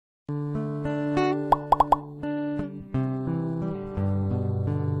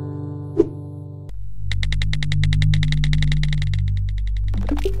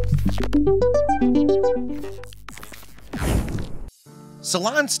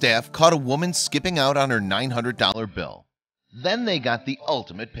Salon staff caught a woman skipping out on her $900 bill. Then they got the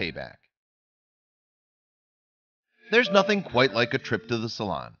ultimate payback. There's nothing quite like a trip to the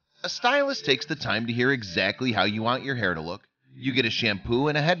salon. A stylist takes the time to hear exactly how you want your hair to look. You get a shampoo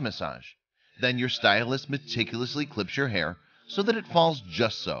and a head massage. Then your stylist meticulously clips your hair so that it falls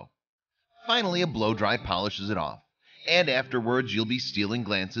just so. Finally, a blow-dry polishes it off. And afterwards, you'll be stealing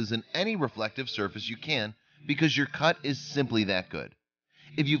glances in any reflective surface you can because your cut is simply that good.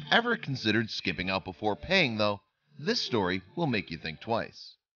 If you've ever considered skipping out before paying, though, this story will make you think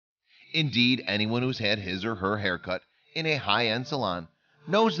twice. Indeed, anyone who's had his or her haircut in a high-end salon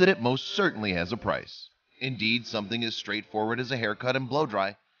knows that it most certainly has a price. Indeed, something as straightforward as a haircut and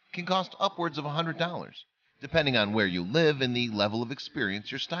blow-dry can cost upwards of $100, depending on where you live and the level of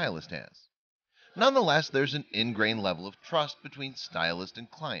experience your stylist has. Nonetheless, there's an ingrained level of trust between stylist and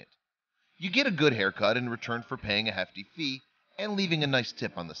client. You get a good haircut in return for paying a hefty fee and leaving a nice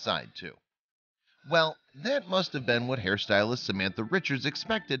tip on the side, too. Well, that must have been what hairstylist Samantha Richards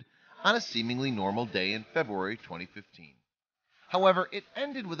expected on a seemingly normal day in February 2015. However, it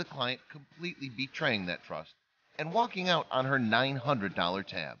ended with a client completely betraying that trust and walking out on her $900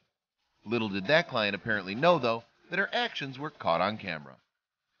 tab. Little did that client apparently know, though, that her actions were caught on camera.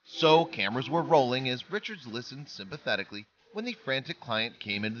 So, cameras were rolling as Richards listened sympathetically when the frantic client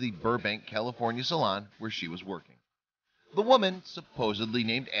came into the Burbank, California salon where she was working. The woman, supposedly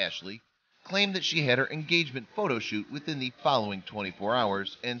named Ashley, claimed that she had her engagement photo shoot within the following 24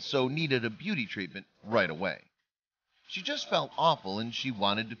 hours and so needed a beauty treatment right away. She just felt awful and she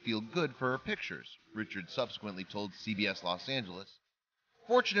wanted to feel good for her pictures, Richards subsequently told CBS Los Angeles.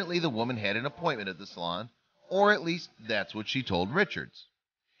 Fortunately, the woman had an appointment at the salon, or at least that's what she told Richards.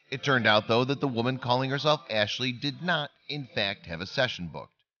 It turned out, though, that the woman calling herself Ashley did not, in fact, have a session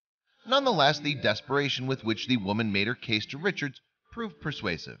booked. Nonetheless, the desperation with which the woman made her case to Richards proved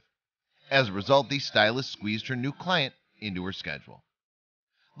persuasive. As a result, the stylist squeezed her new client into her schedule.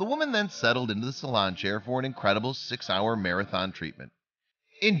 The woman then settled into the salon chair for an incredible 6-hour marathon treatment.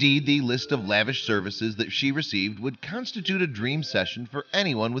 Indeed, the list of lavish services that she received would constitute a dream session for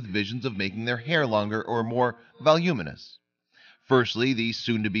anyone with visions of making their hair longer or more voluminous. Firstly, the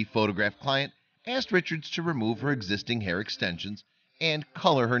soon-to-be photographed client asked Richards to remove her existing hair extensions and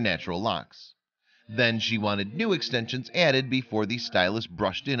color her natural locks. Then she wanted new extensions added before the stylist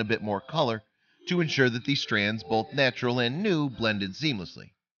brushed in a bit more color to ensure that the strands, both natural and new, blended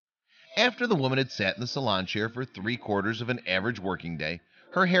seamlessly. After the woman had sat in the salon chair for 3/4 of an average working day,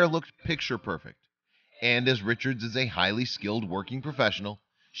 her hair looked picture perfect. And as Richards is a highly skilled working professional,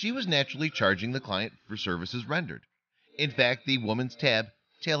 she was naturally charging the client for services rendered. In fact, the woman's tab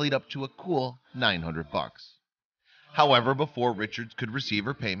tallied up to a cool $900. However, before Richards could receive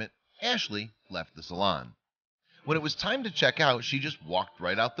her payment, Ashley left the salon. When it was time to check out, she just walked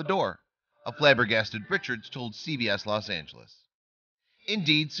right out the door, a flabbergasted Richards told CBS Los Angeles.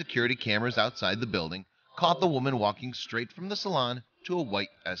 Indeed, security cameras outside the building caught the woman walking straight from the salon to a white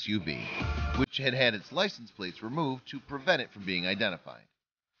SUV, which had had its license plates removed to prevent it from being identified.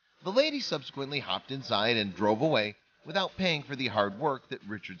 The lady subsequently hopped inside and drove away without paying for the hard work that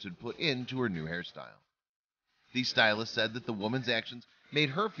Richards had put into her new hairstyle. The stylist said that the woman's actions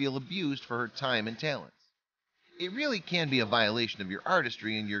made her feel abused for her time and talents. "It really can be a violation of your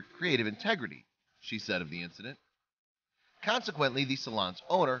artistry and your creative integrity," she said of the incident. Consequently, the salon's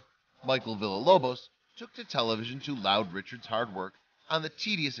owner, Michael Villalobos, took to television to laud Richards' hard work on the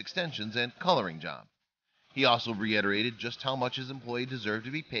tedious extensions and coloring job. He also reiterated just how much his employee deserved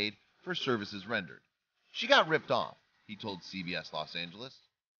to be paid for services rendered. "She got ripped off," he told CBS Los Angeles.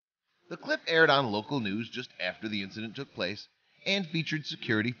 The clip aired on local news just after the incident took place and featured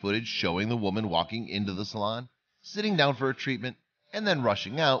security footage showing the woman walking into the salon, sitting down for a treatment, and then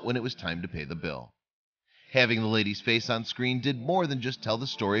rushing out when it was time to pay the bill. Having the lady's face on screen did more than just tell the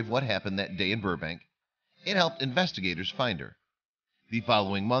story of what happened that day in Burbank. It helped investigators find her. The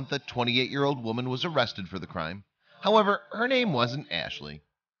following month, a 28-year-old woman was arrested for the crime. However, her name wasn't Ashley.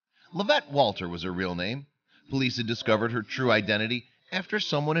 Lavette Walter was her real name. Police had discovered her true identity after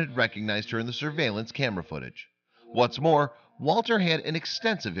someone had recognized her in the surveillance camera footage. What's more, Walter had an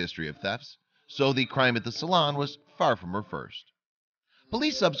extensive history of thefts, so the crime at the salon was far from her first.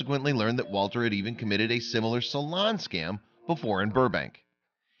 Police subsequently learned that Walter had even committed a similar salon scam before in Burbank.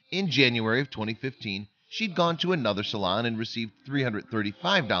 In January of 2015, she'd gone to another salon and received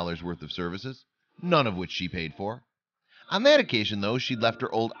 $335 worth of services, none of which she paid for. On that occasion, though, she'd left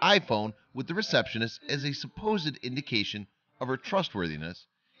her old iPhone with the receptionist as a supposed indication of her trustworthiness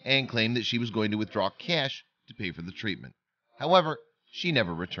and claimed that she was going to withdraw cash to pay for the treatment. However, she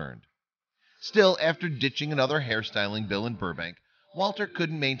never returned. Still, after ditching another hairstyling bill in Burbank, Walter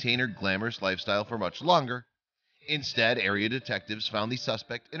couldn't maintain her glamorous lifestyle for much longer. Instead, area detectives found the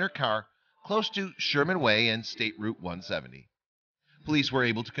suspect in her car close to Sherman Way and State Route 170. Police were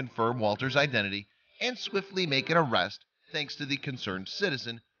able to confirm Walter's identity and swiftly make an arrest thanks to the concerned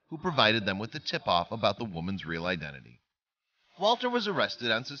citizen who provided them with the tip-off about the woman's real identity. Walter was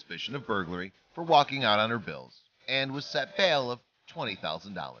arrested on suspicion of burglary for walking out on her bills and was set bail of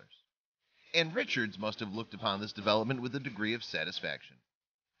 $20,000. And Richards must have looked upon this development with a degree of satisfaction.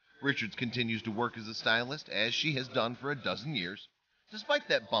 Richards continues to work as a stylist, as she has done for a dozen years, despite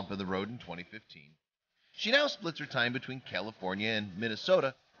that bump in the road in 2015. She now splits her time between California and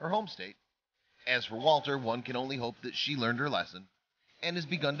Minnesota, her home state. As for Walter, one can only hope that she learned her lesson and has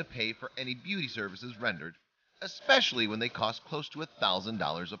begun to pay for any beauty services rendered, especially when they cost close to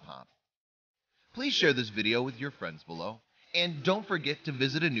 $1,000 a pop. Please share this video with your friends below, and don't forget to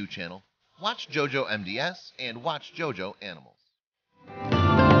visit a new channel, Watch JoJo MDS and Watch JoJo Animals.